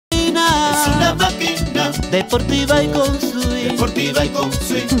Deportiva y con swing. Deportiva y con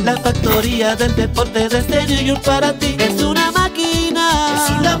swing. La factoría del deporte desde New York para ti. Es una máquina. Es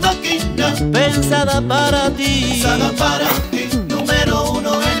una máquina Pensada para ti. pensada para ti. Número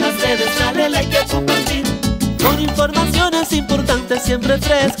uno en las redes, dale like y compartir. Con informaciones importantes siempre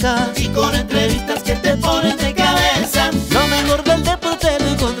frescas. Y con entrevistas que te ponen de cabeza. Lo mejor del deporte lo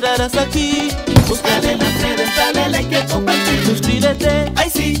encontrarás aquí. Búscale en las redes, dale like y compartir. Suscríbete, Ay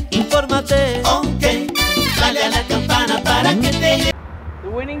sí, infórmate. ok. Dale a la campana para que te llegue. The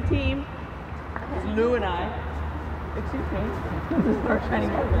winning team is Lou and I. Excuse me. This is our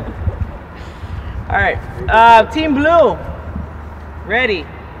training. All right, Team Blue. Ready.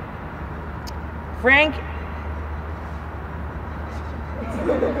 Frank.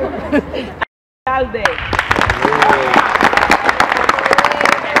 Alde.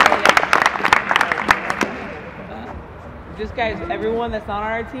 Just guys, everyone that's not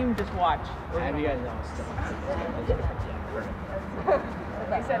on our team, just watch. We'll have you guys know.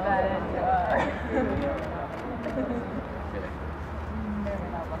 I said that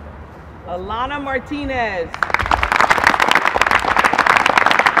Alana Martinez.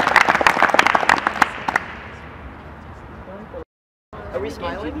 Are we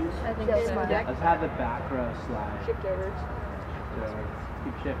smiling? I think so. Let's have the back row slide. Shift over.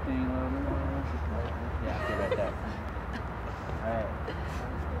 Keep shifting a little bit more. Yeah, okay, right there. Alright.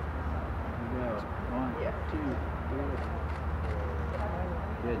 Here we go. 1, 2, 3.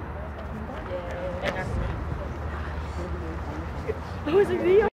 Good. Who is a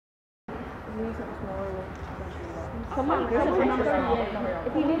video? Come on, if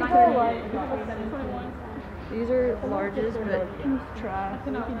you need to go these are larges, but try.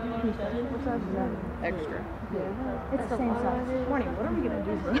 Extra. Yeah. It's the same size. 20. What are we gonna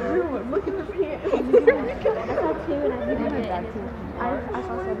do, bro? Look at the pants. I saw 2 and I didn't get back to I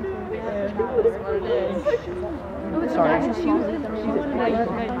saw 17. That's what it is. Sorry.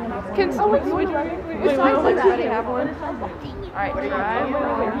 Can someone switch? It's size like that. You have one. Alright, try.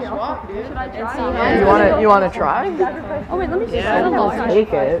 Should I try? You wanna try? Oh wait, let me see. Yeah, I'll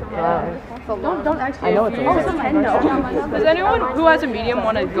take it. Don't actually. I know it's a lot. Does anyone who has a medium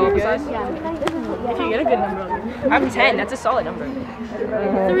want to go besides? If you get a good number. I'm 10. That's a solid number.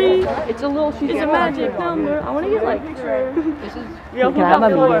 3. It's a little. It's a magic number. I want to get like. This is. Can I have my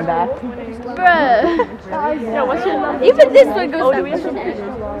medium back? Bruh. Yeah, what's your number? Even this one goes. Oh, do we have some? It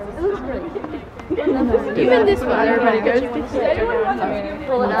looks great. Even this one, everybody goes.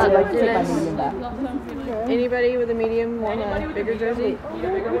 Pull it out. I'd like to take my medium back. Anybody with a medium want a bigger jersey?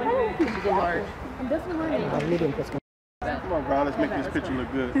 This is a large. Medium fits me. Come on, bro, let's make this picture look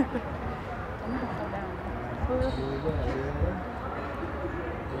good.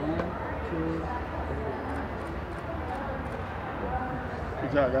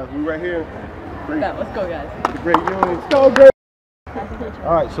 Good job, guys. We right here. Great. Let's go, guys. Great units. Go, great.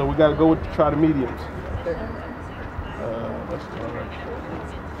 All right, so we got to go with try the mediums. Let's do it right.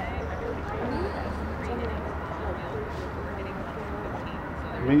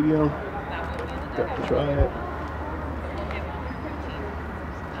 Medium. Got to try it.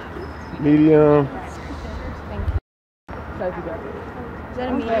 Medium. Is that a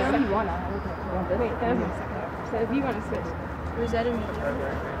medium? So if you want to switch. Or is that a medium?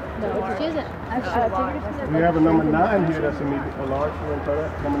 No, she hasn't actually. We have a number 9 here that's a medium, a large. You want to try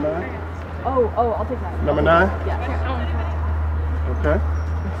that? Number 9? Oh, I'll take that. Number 9? Yeah. Okay.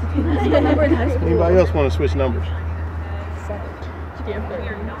 Anybody else want to switch numbers? 13.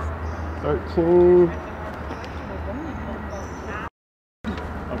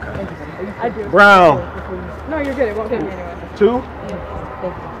 Okay. Brown. No, you're good. It won't hit me anyway. 2.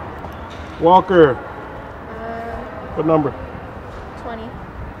 Walker. What number? 20.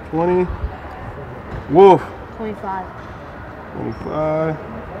 20. Wolf. 25. 25.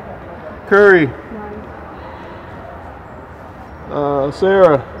 Curry. 9.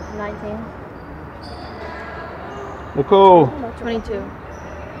 Sarah. 19. Nicole. 22.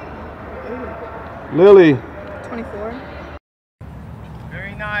 Lily. 24.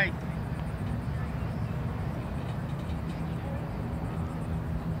 Very nice.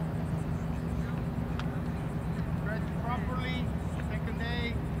 Dress properly. Second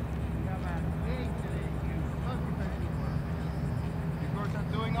day. You have a day today. You girls are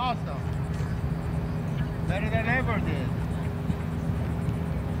doing awesome. Better than ever did.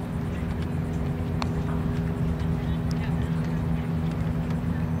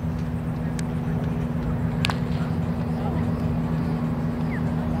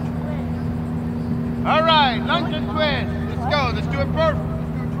 All right, lunge and twist. Let's go. Let's do it perfect.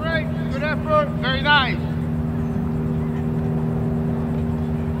 Let's do it great. Good effort. Very nice.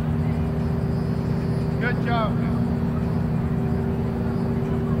 Good job.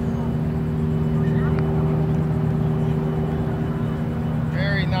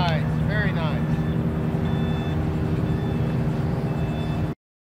 Very nice, very nice.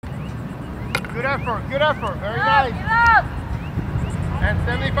 Good effort, very nice. Get up! And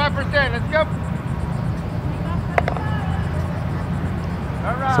 75%, let's go.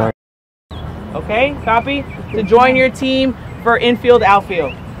 All right. Sorry. Okay, copy? To join your team for infield,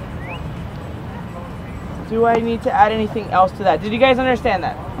 outfield. Do I need to add anything else to that? Did you guys understand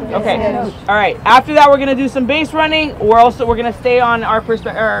that? Okay. All right. After that, we're gonna do some base running. We're gonna stay on our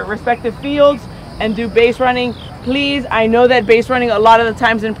respective fields and do base running. Please, I know that base running a lot of the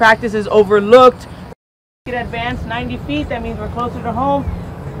times in practice is overlooked. Get advanced 90 feet. That means we're closer to home,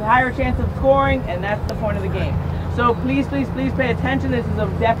 higher chance of scoring, and that's the point of the game. So please, please, please pay attention. This is a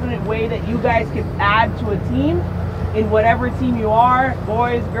definite way that you guys can add to a team in whatever team you are,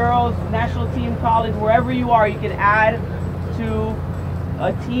 boys, girls, national team, college, wherever you are, you can add to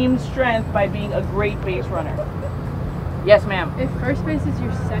a team's strength by being a great base runner. Yes, ma'am. If first base is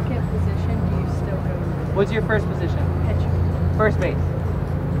your second position, do you still go? What's your first position? Pitcher. First base.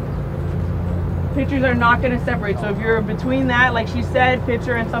 Pitchers are not going to separate. So if you're between that, like she said,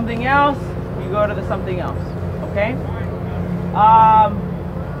 pitcher and something else, you go to the something else. Okay?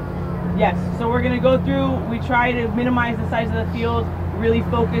 Yes, so we're going to go through, we try to minimize the size of the field, really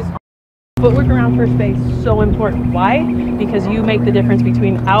focus on Footwork around first base, so important. Why? Because you make the difference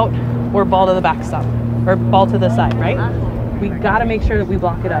between out or ball to the backstop, or ball to the side, right? We got to make sure that we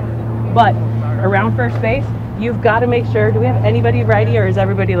block it up. But around first base, you've got to make sure, do we have anybody righty or is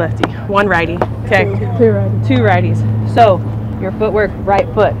everybody lefty? One righty. Okay. Two righties. So your footwork, right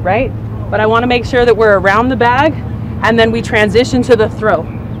foot, right? But I want to make sure that we're around the bag and then we transition to the throw.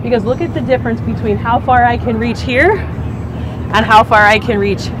 Because look at the difference between how far I can reach here and how far I can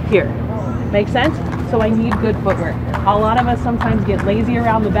reach here. Make sense? So I need good footwork. A lot of us sometimes get lazy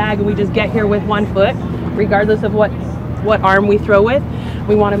around the bag and we just get here with one foot, regardless of what arm we throw with.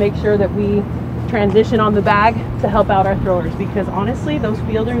 We want to make sure that we transition on the bag to help out our throwers, because honestly, those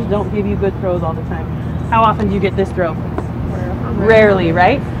fielders don't give you good throws all the time. How often do you get this throw? Rarely,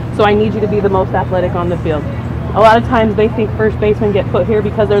 right? So I need you to be the most athletic on the field. A lot of times they think first basemen get put here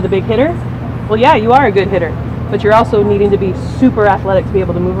because they're the big hitter. Well, yeah, you are a good hitter, but you're also needing to be super athletic to be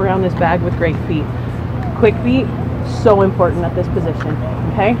able to move around this bag with great feet. Quick feet, so important at this position,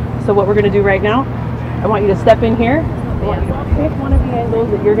 okay? So what we're gonna do right now, I want you to step in here. I want you to pick one of the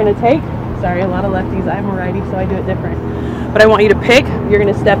angles that you're gonna take. Sorry, a lot of lefties, I'm a righty, so I do it different. But I want you to pick, you're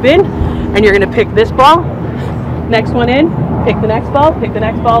gonna step in, and you're gonna pick this ball, next one in, pick the next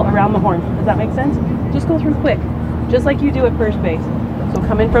ball around the horn. Does that make sense? Just go through quick, just like you do at first base. So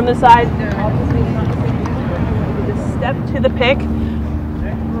come in from the side, just step to the pick.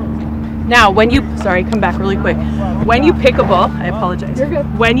 Now, when you, sorry, come back really quick. When you pick a ball, I apologize. You're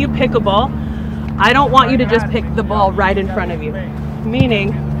good. When you pick a ball, I don't want you to just pick the ball right in front of you.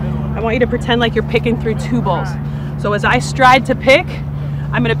 Meaning, I want you to pretend like you're picking through two balls. So as I stride to pick,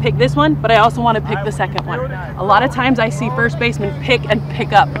 I'm gonna pick this one, but I also wanna pick the second one. A lot of times I see first basemen pick and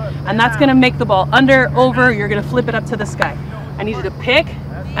pick up, and that's gonna make the ball under, over, you're gonna flip it up to the sky. I need you to pick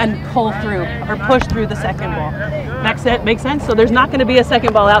and pull through, or push through the second ball. Next set, make sense? So there's not gonna be a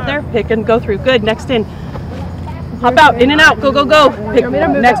second ball out there, pick and go through. Good, next in. Hop out, in and out, go, go, go. Pick,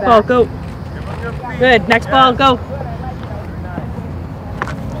 next ball, go. Good, next ball, go.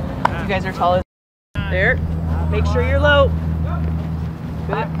 You guys are taller. There, make sure you're low.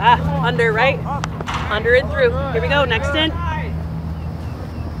 Good. Under, right? Under and through. Here we go. Next in.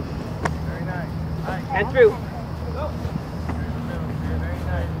 And through.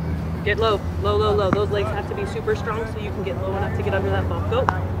 Get low. Low, low, low. Those legs have to be super strong so you can get low enough to get under that ball. Go.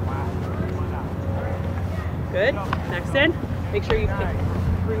 Good. Next in. Make sure you pick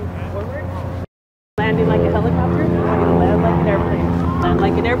through forward. Landing like a helicopter. I want you to land like an airplane. Land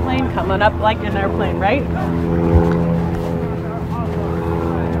like an airplane. Coming up like an airplane, right?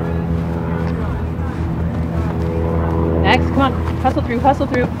 Next, come on, hustle through, hustle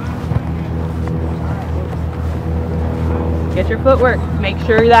through. Get your footwork. Make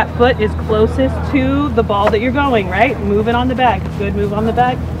sure that foot is closest to the ball that you're going, right? Move it on the bag. Good move on the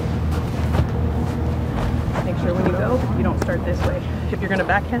bag. Make sure when you go, you don't start this way. If you're gonna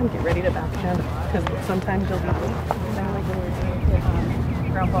backhand, get ready to backhand, because sometimes you'll be late. Kind of like when we're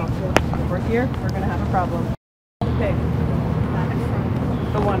doing ground ball. If we're here, we're gonna have a problem. Okay,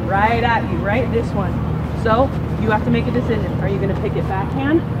 the one right at you, right? This one. So you have to make a decision. Are you going to pick it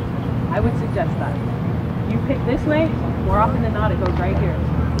backhand? I would suggest that. You pick this way, more often than not it goes right here.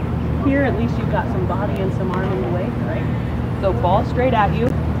 Here at least you've got some body and some arm in the way, right? So ball straight at you.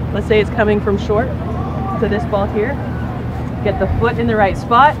 Let's say it's coming from short. to this ball here, get the foot in the right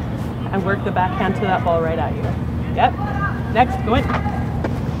spot, and work the backhand to that ball right at you. Yep. Next, go in.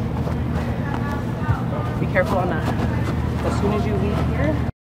 Be careful on that. As soon as you leave here.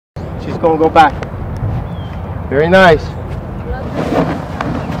 She's going to go back. Very nice.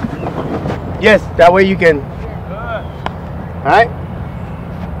 Yes, that way you can. All right.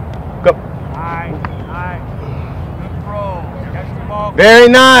 Go. Very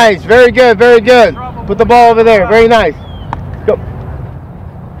nice. Very good. Very good. Put the ball over there. Very nice. Go.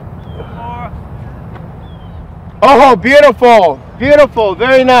 Oh, beautiful. Beautiful.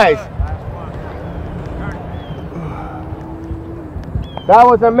 Very nice. That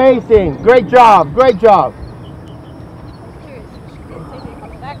was amazing. Great job. Great job.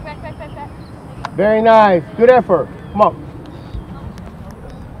 Very nice. Good effort. Come on.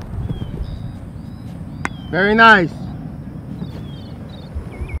 Very nice.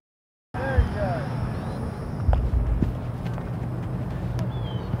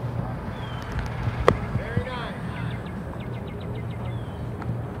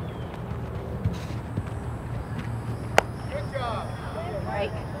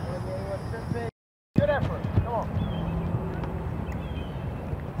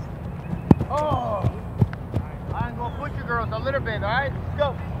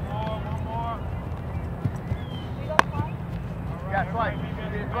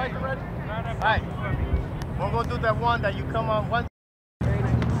 That you come on one. Very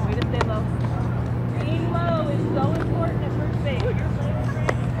nice. Way to stay low. Being low is so important at first base. Your leg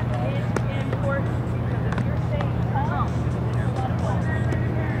strength is important because if you're staying tall, there's a lot of balls.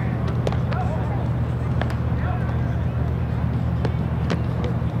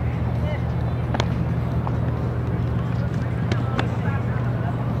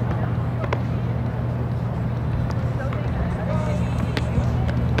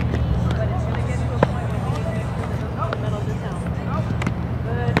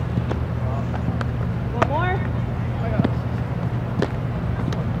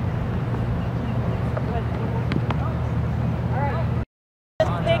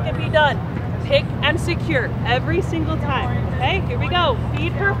 Secure every single time. Okay, here we go.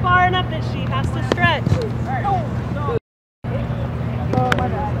 Feed her far enough that she has to stretch. Oh my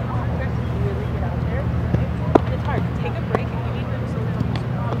God. It's hard. Take a break if you need to.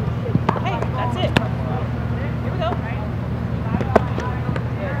 Okay, that's it. Here we go.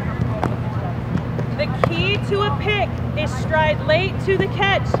 The key to a pick is stride late to the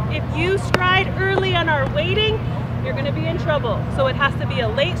catch. If you stride early and are waiting, you're going to be in trouble. So it has to be a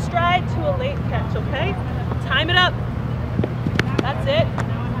late stride to a late catch, okay? Time it up. That's it.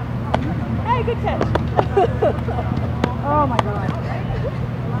 Hey, good catch. Oh my God.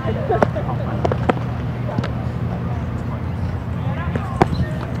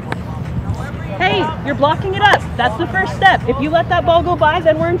 Hey, you're blocking it up. That's the first step. If you let that ball go by,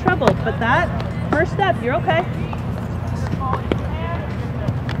 then we're in trouble. But that first step, you're okay.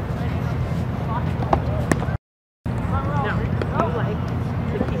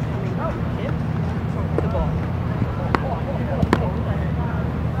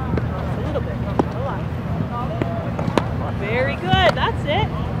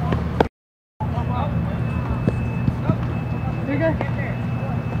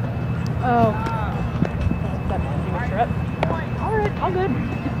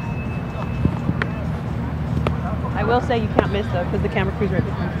 I will say you can't miss though, because the camera crew's right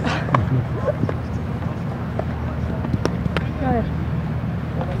behind you. Go ahead.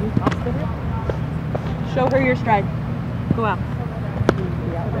 Show her your stride. Go out.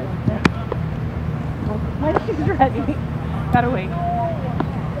 When she's ready. Gotta wait.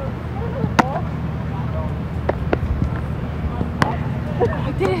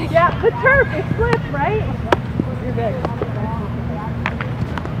 I did it. Yeah, the turf, it slipped, right? You're good.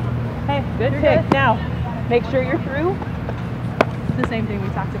 Hey, good pick. Good. Now, make sure you're through. It's the same thing we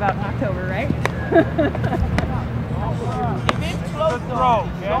talked about in October, right? If it's close, throw.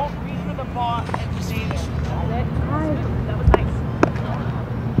 Don't reach for the ball and just see it. That was nice.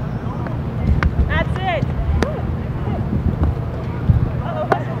 That's it.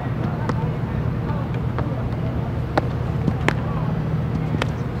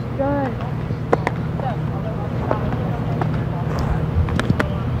 Good.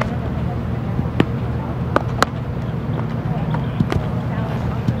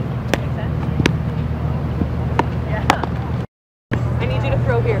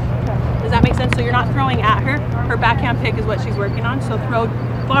 So you're not throwing at her. Her backhand pick is what she's working on. So throw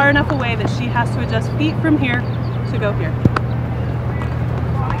far enough away that she has to adjust feet from here to go here.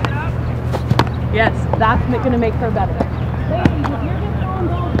 Yes, that's going to make her better. Ladies, if you're just throwing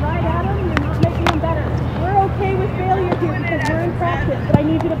balls right at them, you're not making them better.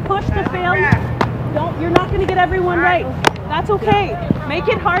 going to get everyone right. That's okay. Make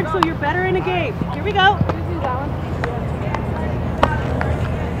it hard so you're better in a game. Here we go.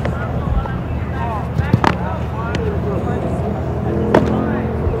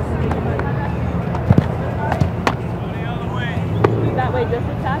 That way, just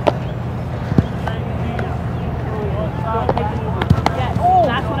a touch. Yes,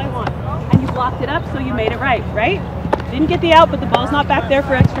 that's what I want. And you blocked it up, so you made it right? Didn't get the out, but the ball's not back there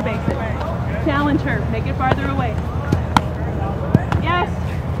for extra bases. Challenge her. Make it farther away. Yes,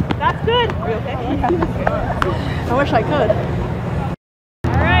 that's good. Are you okay? I wish I could.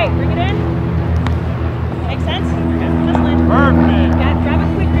 All right, bring it in. Makes sense? Just land. Perfect. Grab a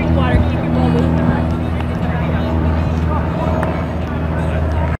quick drink of water. Keep your ball loose.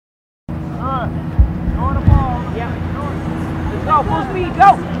 Go, full speed,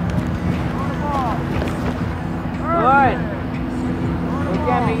 go! Good.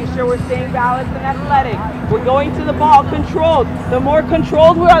 Again, making sure we're staying balanced and athletic. We're going to the ball controlled. The more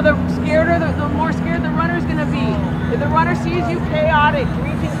controlled we are, the more scared the runner's going to be. If the runner sees you chaotic,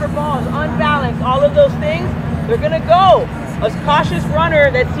 reaching for balls, unbalanced, all of those things, they're going to go. A cautious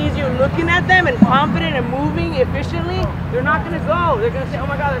runner that sees you looking at them and confident and moving efficiently, they're not going to go. They're going to say, oh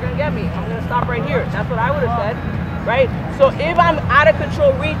my God, they're going to get me. I'm going to stop right here. That's what I would have said. Right? So if I'm out of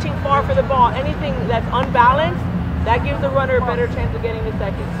control, reaching far for the ball, anything that's unbalanced, that gives the runner a better chance of getting the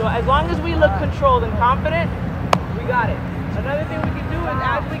second. So as long as we look controlled and confident, we got it. Another thing we can do is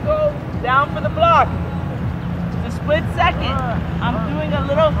as we go down for the block, the split second, I'm doing a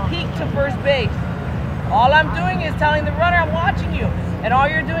little peek to first base. All I'm doing is telling the runner I'm watching you. And all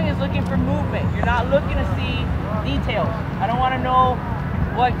you're doing is looking for movement. You're not looking to see details. I don't want to know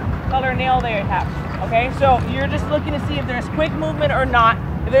what color nail they have. Okay, so you're just looking to see if there's quick movement or not.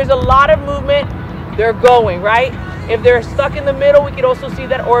 If there's a lot of movement, they're going, right? If they're stuck in the middle, we could also see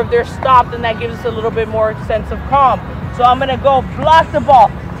that, or if they're stopped, then that gives us a little bit more sense of calm. So I'm gonna go block the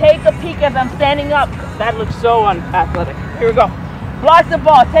ball, take a peek as I'm standing up. That looks so unathletic. Here we go. Block the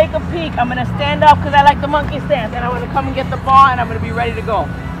ball, take a peek. I'm gonna stand up because I like the monkey stance, and I'm gonna come and get the ball, and I'm gonna be ready to go.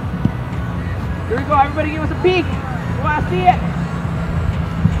 Here we go, everybody give us a peek. We wanna see it.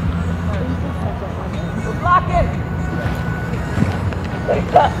 Block it. Good,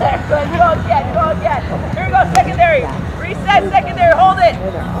 go again. Here we go, secondary. Reset, secondary, hold it.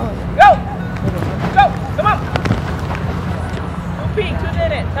 Go, come on. Who peeked, who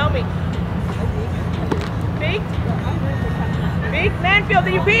did it? Tell me. Peeked? Manfield,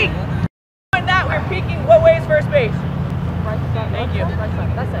 did you peek? Doing that, we're peeking. What way is first base? Thank you.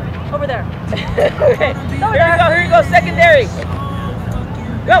 That's it. Over there. Okay. Here you go, secondary.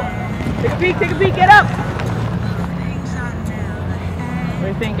 Go. Take a peek, get up. What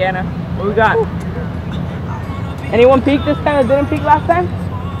do you think, Anna? What we got? Anyone peek this time that didn't peek last time?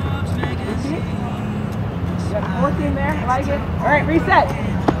 You got 14 there, I like it. All right, reset.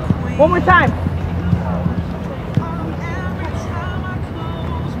 One more time.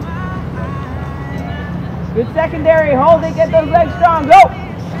 Good secondary, hold it, get those legs strong, go.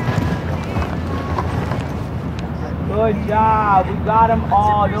 Good job, we got them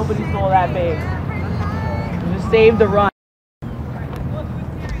all. Nobody stole that base. Just save the run.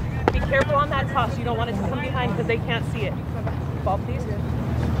 Be careful on that toss. You don't want it to come behind because they can't see it. Ball, please.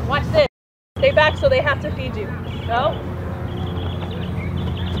 Watch this. Stay back so they have to feed you. Go.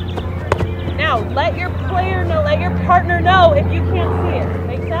 Now, let your player know, let your partner know if you can't see it.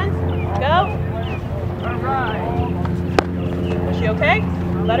 Make sense? Go. All right. Is she okay?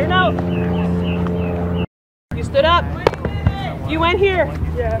 Let her know. You stood up. You went here.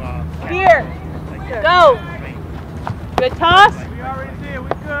 Yeah. Here. Go. Good toss. We already did. We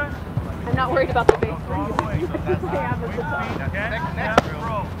good. I'm not worried about the base. Next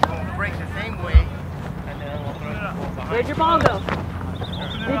throw, we'll break the same way, and then we'll throw it behind. Where'd your ball go?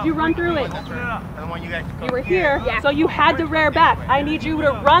 Did you run through it? I don't want you guys to come. You were here, so you had to rear back. I need you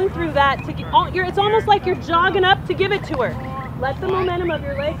to run through that. It's almost like you're jogging up to give it to her. Let the momentum of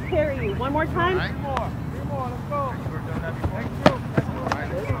your legs carry you. One more time. Three more, let's go.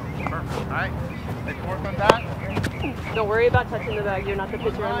 Perfect. All right, let's work on that. Don't worry about touching the bag. You're not the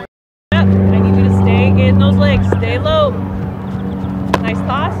pitcher. I need you to stay in those legs. Stay low. Nice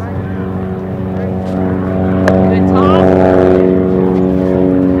toss. Good toss.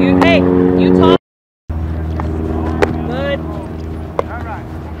 You toss. Good.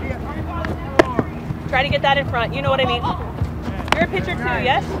 Try to get that in front. You know what I mean. You're a pitcher too,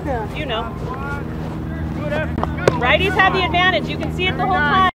 yes? You know. Righties have the advantage. You can see it the whole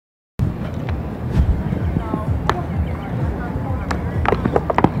time.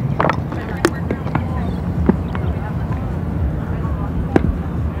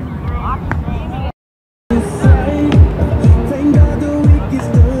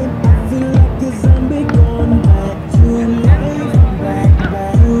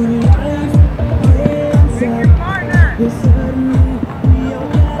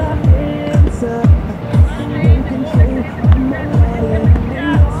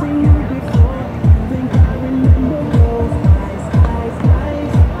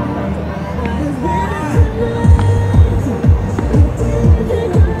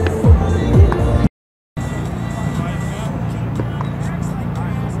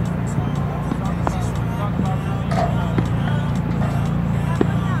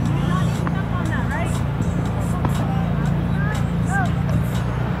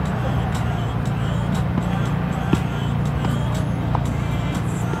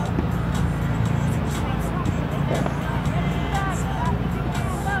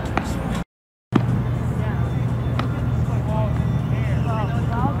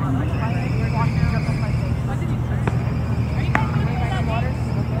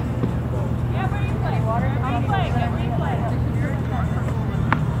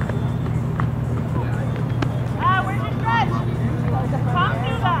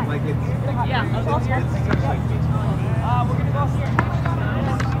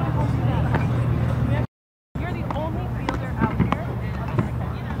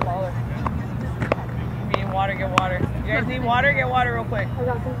 guys need water? Get water real quick.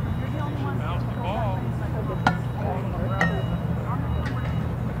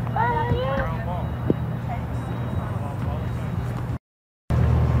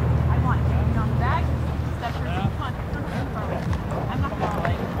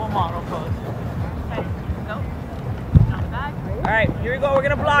 Alright, here we go. We're going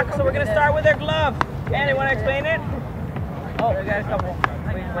to block, so we're going to start with their glove. Andy, want to explain it? Oh, we got a couple.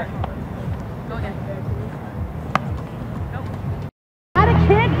 Go again. Nope. Out of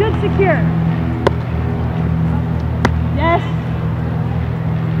kick, good secure. Yes.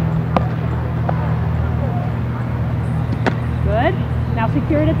 Good. Now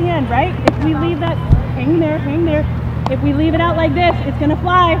secure it at the end, right? If we leave that, hang there, hang there. If we leave it out like this, it's going to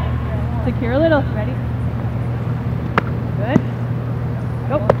fly. Secure a little. Ready? Good.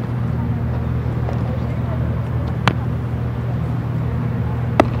 Go.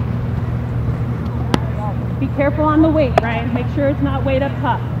 Be careful on the weight, Ryan. Make sure it's not weight up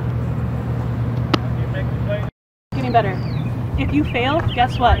top. Getting better. If you fail,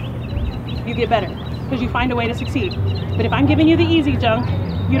 guess what? You get better because you find a way to succeed. But if I'm giving you the easy junk,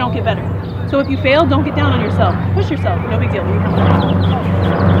 you don't get better. So if you fail, don't get down on yourself. Push yourself. No big deal.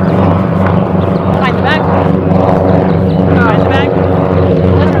 Find the bag. Find the bag.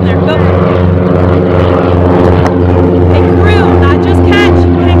 Let's from there. Go. Hang through, not just catch.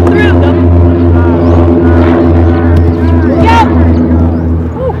 Hang through. Go.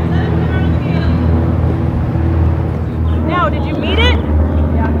 Now, did you meet it?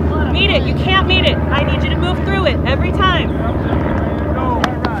 Meet it. You can't meet it. I need you to move through it every time.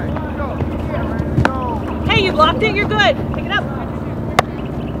 Hey, you blocked it. You're good. Pick it up.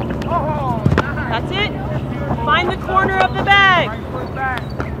 That's it. Find the corner of the bag.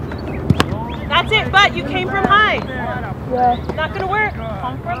 That's it, but you came from high. Yeah. Not going to work.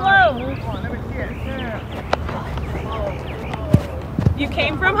 Come from low. You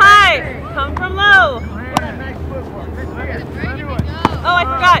came from high. Come from low. Oh, I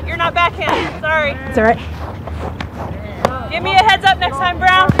forgot. You're not backhand. Sorry. It's all right. Give me a heads up next time,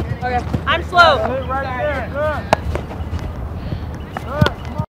 Brown. Okay. I'm slow.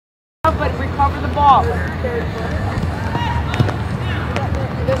 But recover the ball. Good.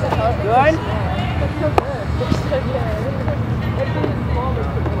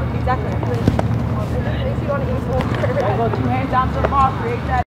 Exactly. Go 2 hands down to the ball. Create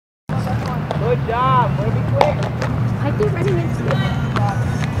that. Good job. Way to be quick. I keep running into it.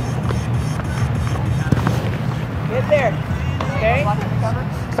 Get there. Okay.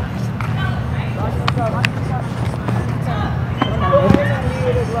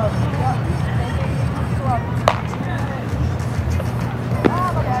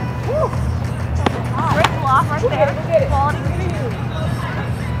 Right there. Quality for you.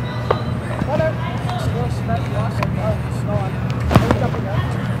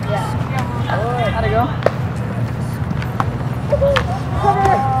 How'd it go?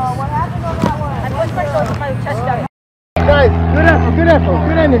 What happened on that one? I pushed myself with my chest down. Guys, good effort,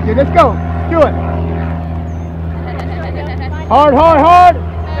 good energy. Let's go. Do it. Hard, hard, hard.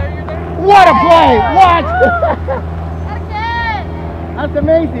 What a play. What? That's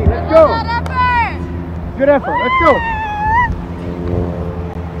amazing. Let's go. Good effort. Let's go.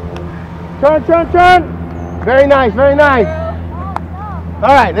 Turn, turn, turn. Very nice, very nice.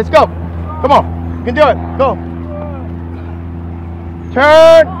 All right, let's go. Come on. You can do it. Go.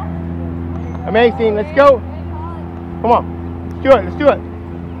 Turn. Amazing. Let's go. Come on. Let's do it. Let's do it.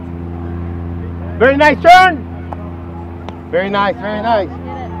 Very nice turn. Very nice, very nice.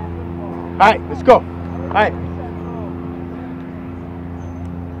 All right, let's go. All right.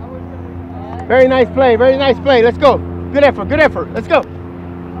 Very nice play, very nice play. Let's go. Good effort, good effort. Let's go.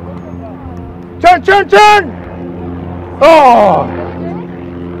 Turn, turn, turn. Oh.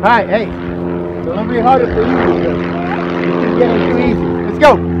 All right, hey. It's a little bit harder for you. This is getting too easy. Let's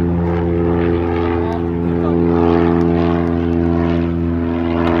go.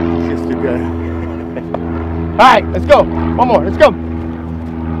 This is too good. All right, let's go. One more, let's go.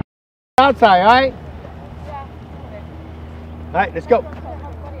 Outside, all right? All right, let's go.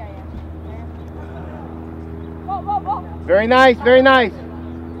 Very nice, very nice.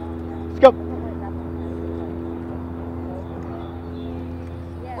 Let's go.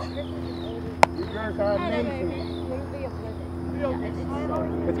 You girls are amazing.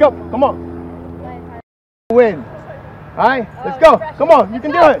 Let's go, come on. Win. All right, let's go. Come on, you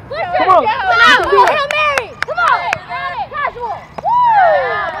can do it. Come on. Hail Mary! Come on! Casual!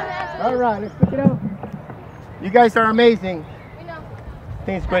 All right, let's pick it up. You guys are amazing. I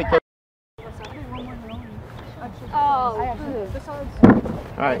think it's great. Oh,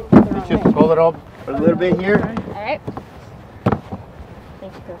 All right, let's just hold it up a little bit here. All right.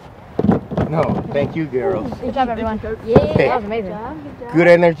 Thank you, Coach. No, thank you, girls. Good job, everyone. Yeah, Okay. that was amazing. Good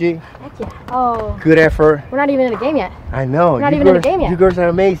energy, Heck yeah. Oh, good effort. we're not even in a game yet. I know. We're not you even in girls, the game yet. You girls are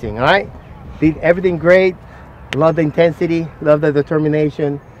amazing, all right? Did everything great. Love the intensity, love the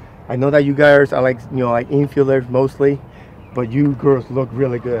determination. I know that you guys are like, like infielders mostly, but you girls look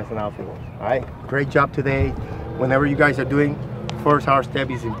really good as an outfielder, all right? Great job today. Whenever you guys are doing, first hard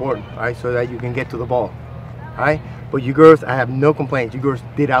step is important, all right? So that you can get to the ball, all right? But you girls, I have no complaints. You girls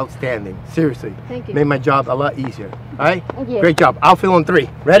did outstanding. Seriously. Thank you. Made my job a lot easier. All right? Thank you. Great job. Outfield on 3.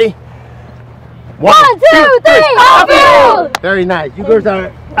 Ready? 1, 2, 3, outfield! Very nice. You girls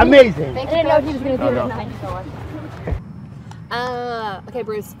are amazing. I didn't know he was going to do No, it. no. Thank you so much. Okay,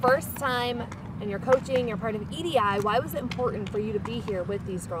 Bruce, first time and you're coaching, you're part of EDI. Why was it important for you to be here with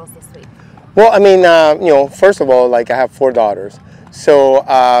these girls this week? Well, I mean, first of all, like I have 4 daughters. So,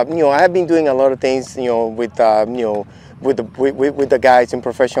 I have been doing a lot of things, with the guys in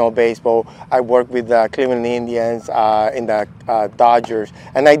professional baseball. I work with the Cleveland Indians, in the Dodgers,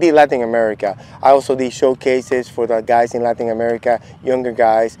 and I did Latin America. I also did showcases for the guys in Latin America, younger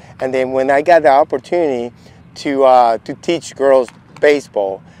guys. And then when I got the opportunity to teach girls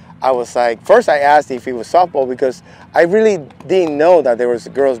baseball, I was like, first I asked if it was softball because I really didn't know that there was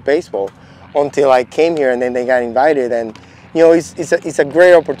girls baseball until I came here, and then they got invited. And it's a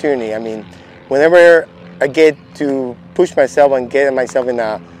great opportunity. I mean, whenever I get to push myself and get myself in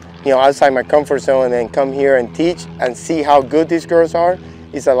outside my comfort zone and then come here and teach and see how good these girls are,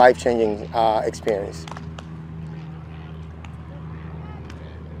 it's a life-changing experience.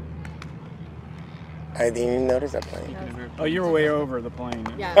 I didn't even notice that plane. Oh, you were way over the plane.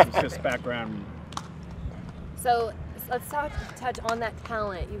 Yeah. It's just background. So let's touch on that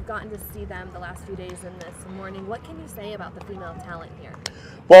talent. You've gotten to see them the last few days and this morning. What can you say about the female talent here?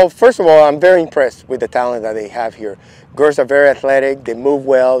 Well, first of all, I'm very impressed with the talent that they have here. Girls are very athletic, they move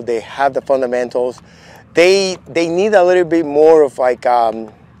well, they have the fundamentals. They need a little bit more of like,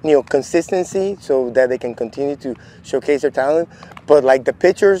 consistency so that they can continue to showcase their talent. But like the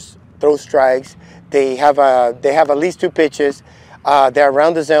pitchers throw strikes, they have at least 2 pitches, they're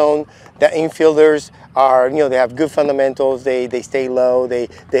around the zone, the infielders are, they have good fundamentals, they stay low, they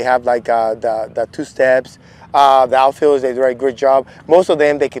have like the 2 steps. The outfielders, they do a great job. Most of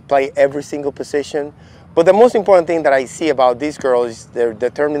them, they can play every single position. But the most important thing that I see about these girls is their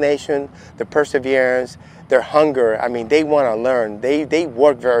determination, their perseverance, their hunger. I mean, they want to learn. They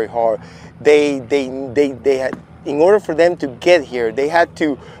work very hard. They had, in order for them to get here, they had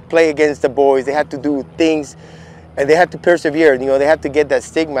to play against the boys. They had to do things, and they had to persevere. They had to get that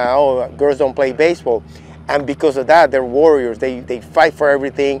stigma, oh, girls don't play baseball. And because of that, they're warriors. They fight for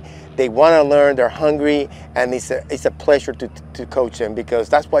everything. They want to learn, they're hungry, and it's a pleasure to coach them because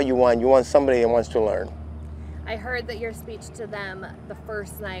that's what you want. You want somebody that wants to learn. I heard that your speech to them the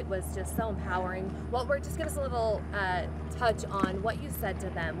first night was just so empowering. Just give us a little touch on what you said to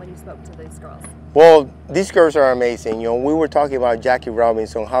them when you spoke to these girls. Well, these girls are amazing. We were talking about Jackie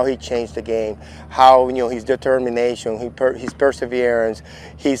Robinson, how he changed the game, how his determination, his perseverance,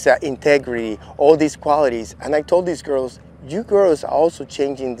 his integrity, all these qualities. And I told these girls, you girls are also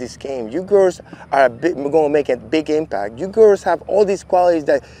changing this game. You girls are going to make a big impact. You girls have all these qualities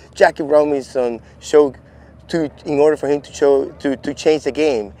that Jackie Robinson showed in order for him to change the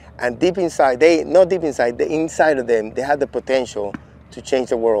game. And deep inside, the inside of them, they have the potential to change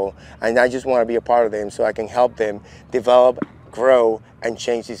the world. And I just want to be a part of them so I can help them develop, grow, and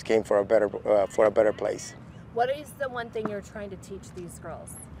change this game for a better place. What is the one thing you're trying to teach these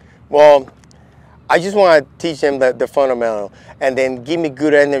girls? Well, I just want to teach them the fundamental, and then give me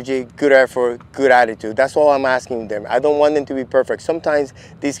good energy, good effort, good attitude. That's all I'm asking them. I don't want them to be perfect. Sometimes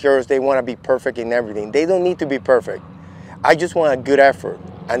these girls, they want to be perfect in everything. They don't need to be perfect. I just want a good effort.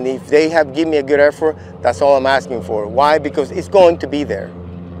 And if they give me a good effort, that's all I'm asking for. Why? Because it's going to be there.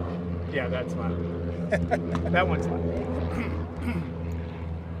 Yeah, that's fine. That one's fine.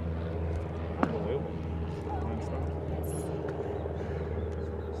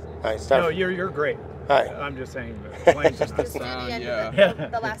 All right, start. No, you're great. All right. I'm just saying the plane's just Just sound, the end yeah.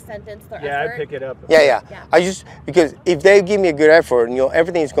 of the last sentence, the Yeah, effort. I pick it up. Yeah. Because if they give me a good effort,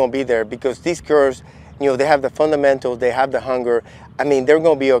 everything is going to be there. Because these girls, they have the fundamentals, they have the hunger. I mean, they're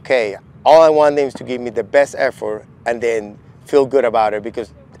going to be okay. All I want them is to give me the best effort and then feel good about it.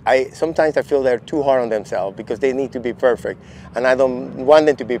 Because sometimes I feel they're too hard on themselves because they need to be perfect, and I don't want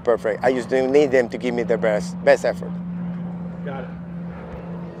them to be perfect. I just need them to give me their best effort. Got it.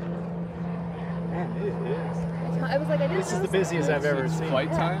 I was like, I didn't This is the busiest I've ever seen.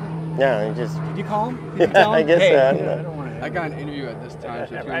 Flight time? Yeah, I just. Did you call him? Yeah, I guess hey, so. I don't want to I got an interview at this time,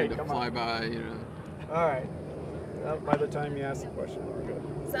 so it's going to fly by, you know. All right. Well, by the time you ask the question, we're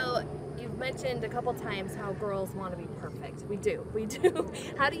good. So you've mentioned a couple times how girls want to be perfect. We do.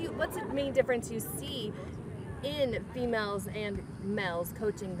 What's the main difference you see in females and males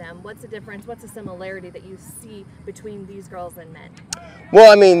coaching them? What's the difference? What's the similarity that you see between these girls and men?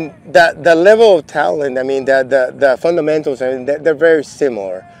 Well, I mean, the level of talent, I mean, the fundamentals, I mean, they're very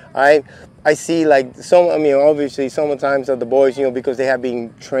similar. I see like obviously sometimes of the boys, you know, because they have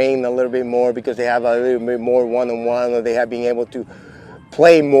been trained a little bit more, because they have a little bit more one-on-one, or they have been able to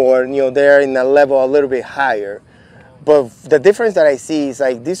play more, you know, they're in a level a little bit higher. But the difference that I see is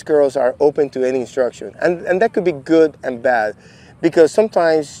like these girls are open to any instruction, and that could be good and bad, because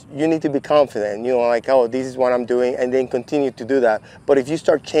sometimes you need to be confident, you know, like, oh, this is what I'm doing, and then continue to do that. But if you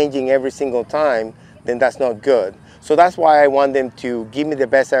start changing every single time, then that's not good. So that's why I want them to give me the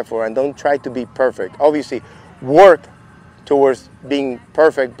best effort and don't try to be perfect. Obviously, work towards being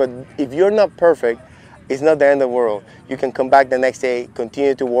perfect, but if you're not perfect, it's not the end of the world. You can come back the next day,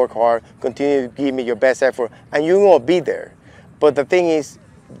 continue to work hard, continue to give me your best effort, and you won't be there. But the thing is,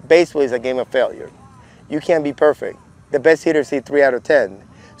 baseball is a game of failure. You can't be perfect. The best hitters hit 3 out of 10.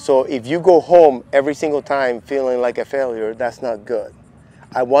 So if you go home every single time feeling like a failure, that's not good.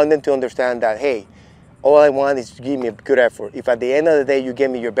 I want them to understand that, hey, all I want is to give me a good effort. If at the end of the day you give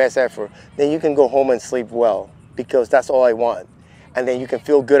me your best effort, then you can go home and sleep well, because that's all I want. And then you can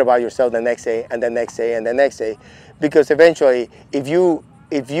feel good about yourself the next day, and the next day, and the next day. Because eventually, if you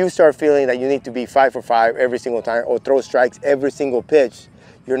start feeling that you need to be 5 for 5 every single time, or throw strikes every single pitch,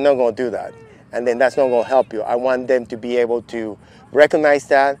 you're not going to do that. And then that's not going to help you. I want them to be able to recognize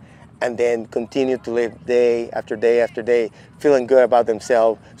that, and then continue to live day after day after day, feeling good about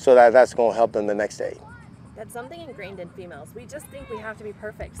themselves, so that that's going to help them the next day. That's something ingrained in females. We just think we have to be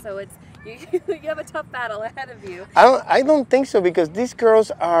perfect. So it's you have a tough battle ahead of you. I don't think so, because these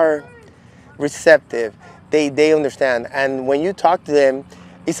girls are receptive. They understand. And when you talk to them,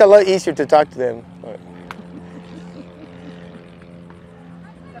 it's a lot easier to talk to them.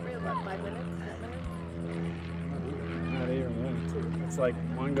 About 5 minutes? Not even. It's like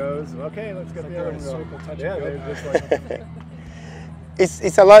one goes, okay, let's get the other one. Yeah, they're just like...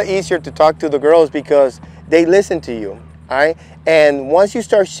 It's a lot easier to talk to the girls because they listen to you, all right? And once you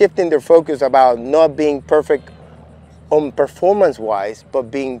start shifting their focus about not being perfect on performance-wise,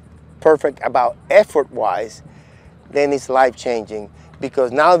 but being perfect about effort-wise, then it's life-changing,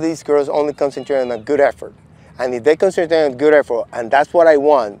 because now these girls only concentrate on a good effort. And if they concentrate on good effort, and that's what I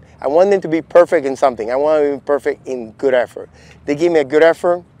want them to be perfect in something. I want them to be perfect in good effort. They give me a good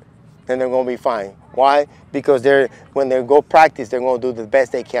effort, then they're going to be fine. Why? Because when they go practice, they're going to do the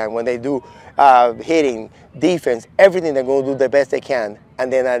best they can. When they do hitting, defense, everything, they're going to do the best they can.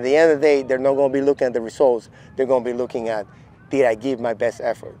 And then at the end of the day, they're not going to be looking at the results. They're going to be looking at, did I give my best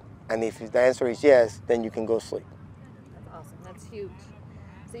effort? And if the answer is yes, then you can go sleep. That's awesome. That's huge.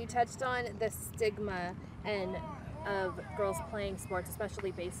 So you touched on the stigma of girls playing sports,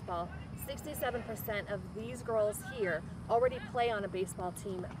 especially baseball. 67% of these girls here already play on a baseball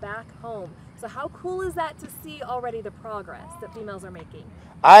team back home. So how cool is that to see already the progress that females are making?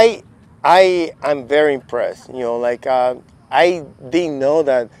 I'm very impressed. You know, like I didn't know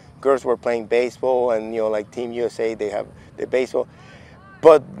that girls were playing baseball, and you know, like Team USA, they have the baseball.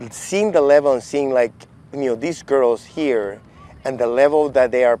 But seeing the level and seeing, like, you know, these girls here and the level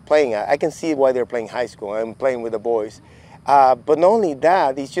that they are playing at, I can see why they're playing high school. I'm playing with the boys. But not only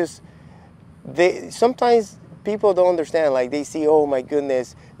that, it's just sometimes people don't understand. Like, they see, oh my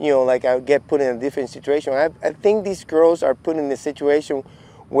goodness, you know, like I get put in a different situation. I think these girls are put in a situation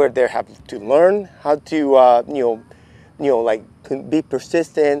where they have to learn how to, like be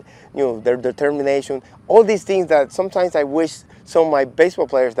persistent, you know, their determination, all these things that sometimes I wish some of my baseball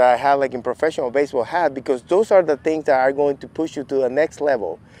players that I had, like in professional baseball, had, because those are the things that are going to push you to the next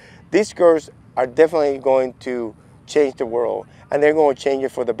level. These girls are definitely going to change the world, and they're going to change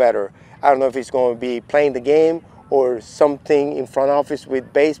it for the better. I don't know if it's going to be playing the game or something in front office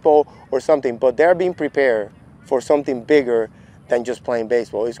with baseball or something, but they're being prepared for something bigger than just playing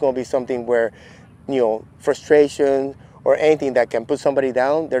baseball. It's going to be something where, you know, frustration or anything that can put somebody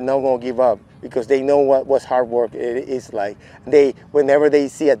down, they're not going to give up, because they know what hard work it is like. Whenever they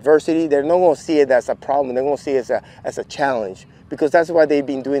see adversity, they're not going to see it as a problem. They're going to see it as a challenge, because that's what they've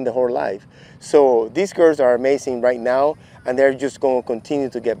been doing the whole life. So these girls are amazing right now, and they're just going to continue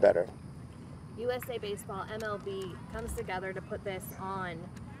to get better. USA Baseball, MLB, comes together to put this on.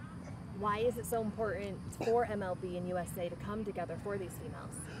 Why is it so important for MLB and USA to come together for these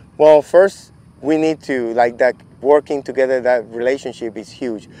females? Well, first, we need to, like, that working together, that relationship is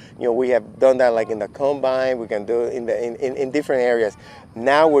huge. You know, we have done that like in the combine, we can do it in different areas.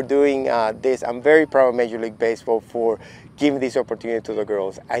 Now we're doing this. I'm very proud of Major League Baseball for giving this opportunity to the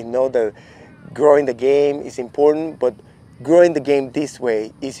girls. I know that growing the game is important, but growing the game this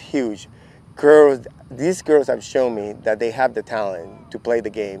way is huge. These girls have shown me that they have the talent to play the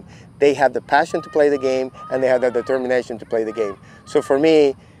game. They have the passion to play the game, and they have the determination to play the game. So for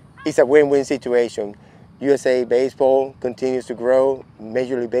me, it's a win-win situation. USA Baseball continues to grow.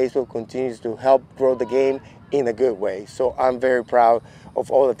 Major League Baseball continues to help grow the game in a good way. So I'm very proud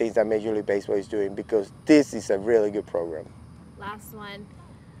of all the things that Major League Baseball is doing, because this is a really good program. Last one.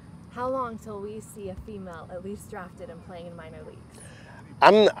 How long till we see a female at least drafted and playing in minor leagues?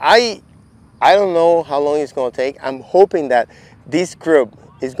 I don't know how long it's going to take. I'm hoping that this group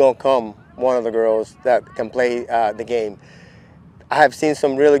is going to come, one of the girls that can play the game. I have seen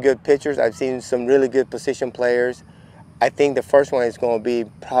some really good pitchers. I've seen some really good position players. I think the first one is going to be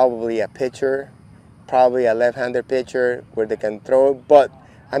probably a pitcher, probably a left-handed pitcher where they can throw. But,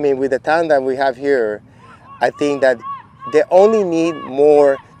 I mean, with the talent that we have here, I think that they only need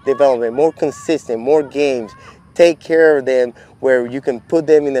more development, more consistent, more games. Take care of them where you can put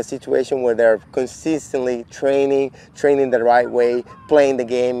them in a situation where they're consistently training the right way, playing the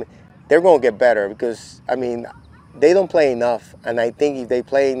game. They're going to get better because, I mean, they don't play enough. And I think if they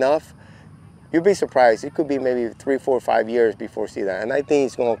play enough, you'll be surprised. It could be maybe 3, 4, 5 years before you see that. And I think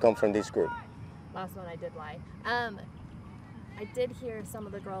it's going to come from this group. Last one, I did lie. I did hear some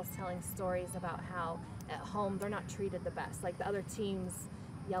of the girls telling stories about how at home they're not treated the best. Like the other teams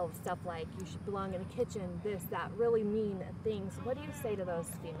yell stuff like, you should belong in a kitchen, this, that, really mean things. What do you say to those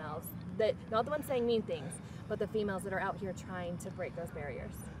females? That, not the ones saying mean things, but the females that are out here trying to break those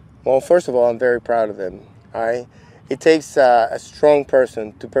barriers? Well, first of all, I'm very proud of them. It takes a strong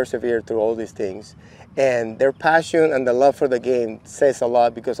person to persevere through all these things. And their passion and the love for the game says a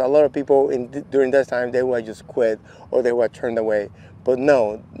lot, because a lot of people during that time, they would just quit or they were turned away. But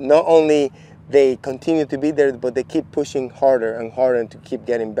no, not only they continue to be there, but they keep pushing harder and harder to keep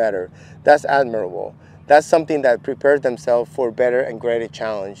getting better. That's admirable. That's something that prepares themselves for better and greater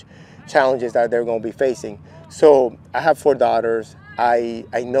challenges that they're going to be facing. So I have 4 daughters. I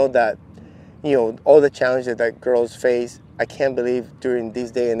know that, you know, all the challenges that girls face, I can't believe during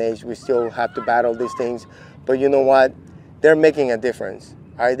this day and age we still have to battle these things. But you know what? They're making a difference.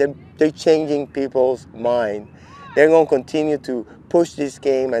 They're changing people's mind. They're going to continue to push this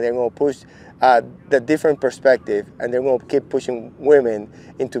game, and they're going to push the different perspective, and they're going to keep pushing women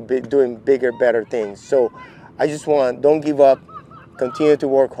into doing bigger, better things. So I just want, don't give up, continue to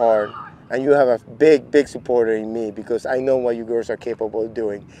work hard, and you have a big, big supporter in me, because I know what you girls are capable of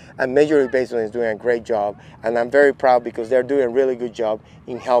doing. And Major League Baseball is doing a great job, and I'm very proud because they're doing a really good job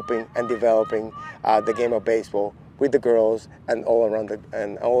in helping and developing the game of baseball with the girls and all around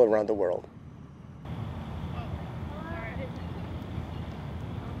the world.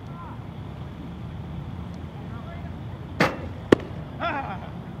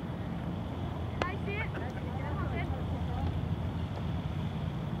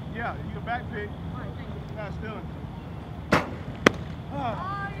 Yeah, you can back pick. Not stealing.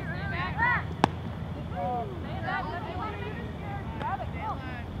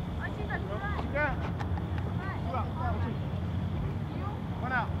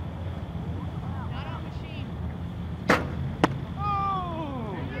 One out. Not on machine.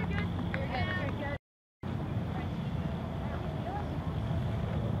 Oh!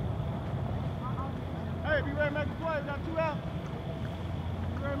 Hey, be ready to make a play. We got 2 out.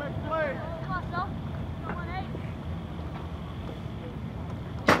 Be ready to make a play. Come on, Phil. Come on, 8.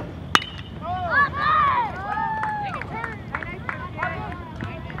 Take a turn.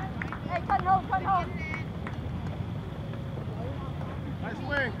 Hey, cut home, cut home. Nice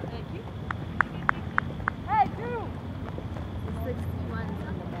swing. Thank you. Hey, 2. 61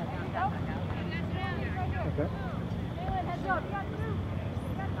 on the bed. Okay. Jalen, heads up. You got 2.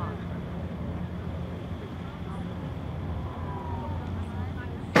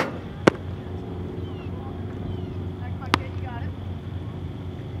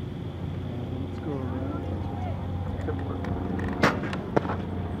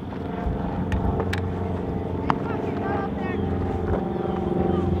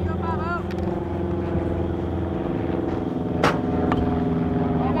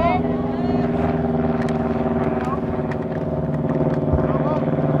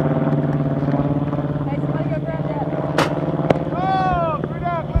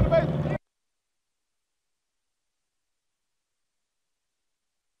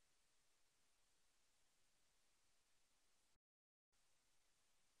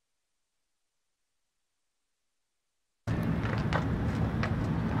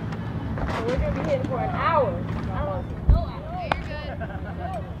 talking for an hour.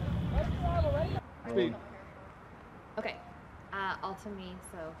 Speed. Okay, all to me,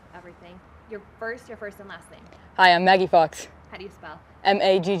 so everything. Your first and last name. Hi, I'm Maggie Foxx. How do you spell?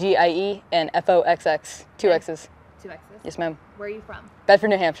 Maggie and Foxx. Two X's. Two X's? Yes, ma'am. Where are you from? Bedford,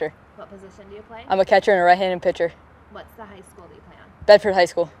 New Hampshire. What position do you play? I'm a catcher and a right-handed pitcher. What's the high school that you play on? Bedford High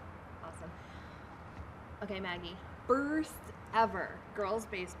School. Awesome. Okay, Maggie. First ever girls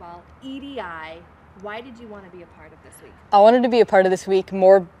baseball, EDI. Why did you want to be a part of this week? I wanted to be a part of this week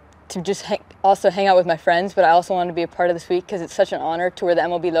more to just also hang out with my friends, but I also wanted to be a part of this week because it's such an honor to wear the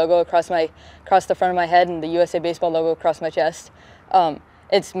MLB logo across the front of my head and the USA Baseball logo across my chest.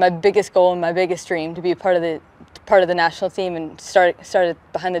 It's my biggest goal and my biggest dream to be a part of the national team and started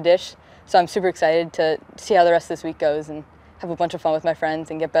behind the dish. So I'm super excited to see how the rest of this week goes and have a bunch of fun with my friends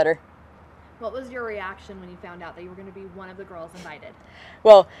and get better. What was your reaction when you found out that you were going to be one of the girls invited?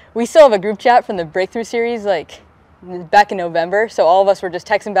 Well, we still have a group chat from the Breakthrough series, like back in November, so all of us were just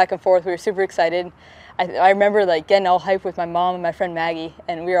texting back and forth. We were super excited. I remember like getting all hyped with my mom and my friend Maggie,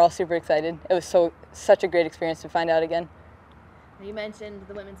 and we were all super excited. It was such a great experience to find out again. You mentioned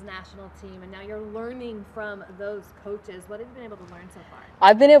the women's national team, and now you're learning from those coaches. What have you been able to learn so far?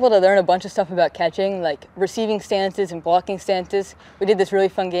 I've been able to learn a bunch of stuff about catching, like receiving stances and blocking stances. We did this really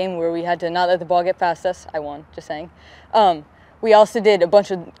fun game where we had to not let the ball get past us. I won, just saying. We also did a bunch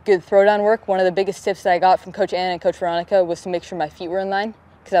of good throwdown work. One of the biggest tips that I got from Coach Ann and Coach Veronica was to make sure my feet were in line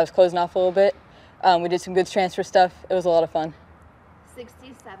because I was closing off a little bit. We did some good transfer stuff. It was a lot of fun.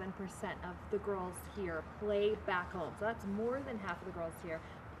 67% of the girls here play back home. So that's more than half of the girls here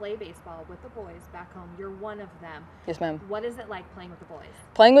play baseball with the boys back home. You're one of them. Yes, ma'am. What is it like playing with the boys?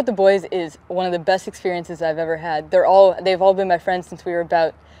 Playing with the boys is one of the best experiences I've ever had. They've all been my friends since we were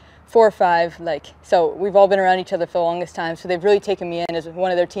about 4 or 5, so we've all been around each other for the longest time. So they've really taken me in as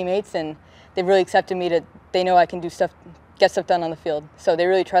one of their teammates, and they've really accepted me they know I can do stuff, get stuff done on the field. So they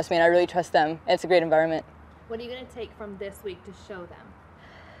really trust me, and I really trust them. And it's a great environment. What are you going to take from this week to show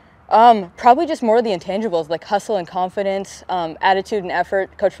them? Probably just more of the intangibles, like hustle and confidence, attitude and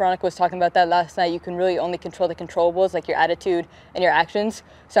effort. Coach Veronica was talking about that last night. You can really only control the controllables, like your attitude and your actions.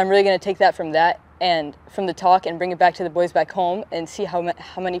 So I'm really going to take that from and from the talk and bring it back to the boys back home and see how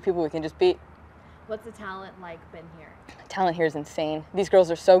many people we can just beat. What's the talent like been here? Talent here is insane. These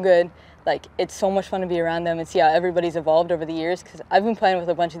girls are so good. It's so much fun to be around them and see how everybody's evolved over the years, because I've been playing with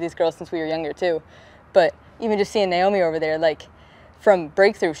a bunch of these girls since we were younger too. But even just seeing Naomi over there, from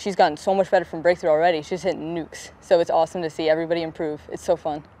breakthrough, she's gotten so much better from breakthrough already. She's hitting nukes. So it's awesome to see everybody improve. It's so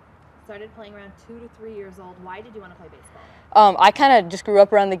fun. Started playing around 2 to 3 years old. Why did you want to play baseball? I kind of just grew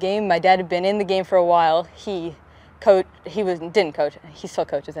up around the game. My dad had been in the game for a while. Didn't coach. He still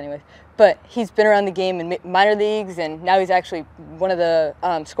coaches anyways. But he's been around the game in minor leagues, and now he's actually one of the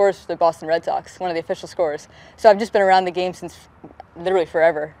scorers for the Boston Red Sox, one of the official scorers. So I've just been around the game since literally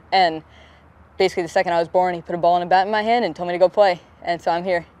forever. And basically the second I was born, he put a ball and a bat in my hand and told me to go play. And so I'm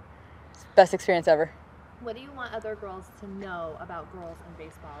here. It's the best experience ever. What do you want other girls to know about girls in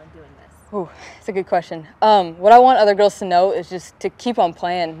baseball and doing this? Ooh, that's a good question. What I want other girls to know is just to keep on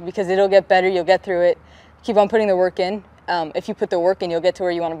playing, because it'll get better, you'll get through it. Keep on putting the work in. If you put the work in, you'll get to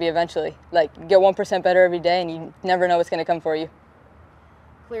where you want to be eventually. Get 1% better every day, and you never know what's going to come for you.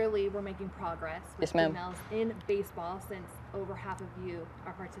 Clearly, we're making progress with yes, ma'am. females in baseball, since over half of you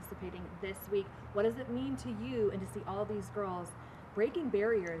are participating this week. What does it mean to you and to see all these girls breaking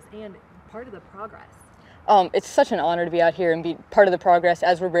barriers and part of the progress? It's such an honor to be out here and be part of the progress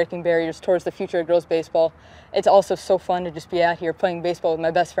as we're breaking barriers towards the future of girls baseball. It's also so fun to just be out here playing baseball with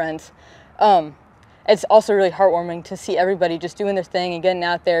my best friends. It's also really heartwarming to see everybody just doing their thing and getting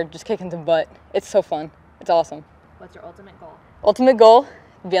out there, just kicking some butt. It's so fun. It's awesome. What's your ultimate goal? Ultimate goal?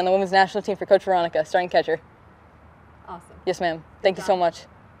 Be on the women's national team for Coach Veronica, starting catcher. Awesome. Yes, ma'am. Thank you so much.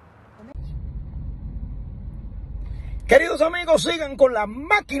 Queridos amigos, sigan con la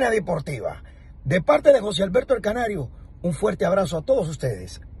máquina deportiva. De parte de José Alberto el Canario, un fuerte abrazo a todos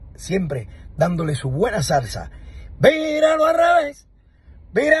ustedes, siempre dándole su buena salsa. Míralo al revés,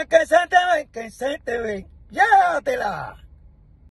 mira que se te ve, llévatela.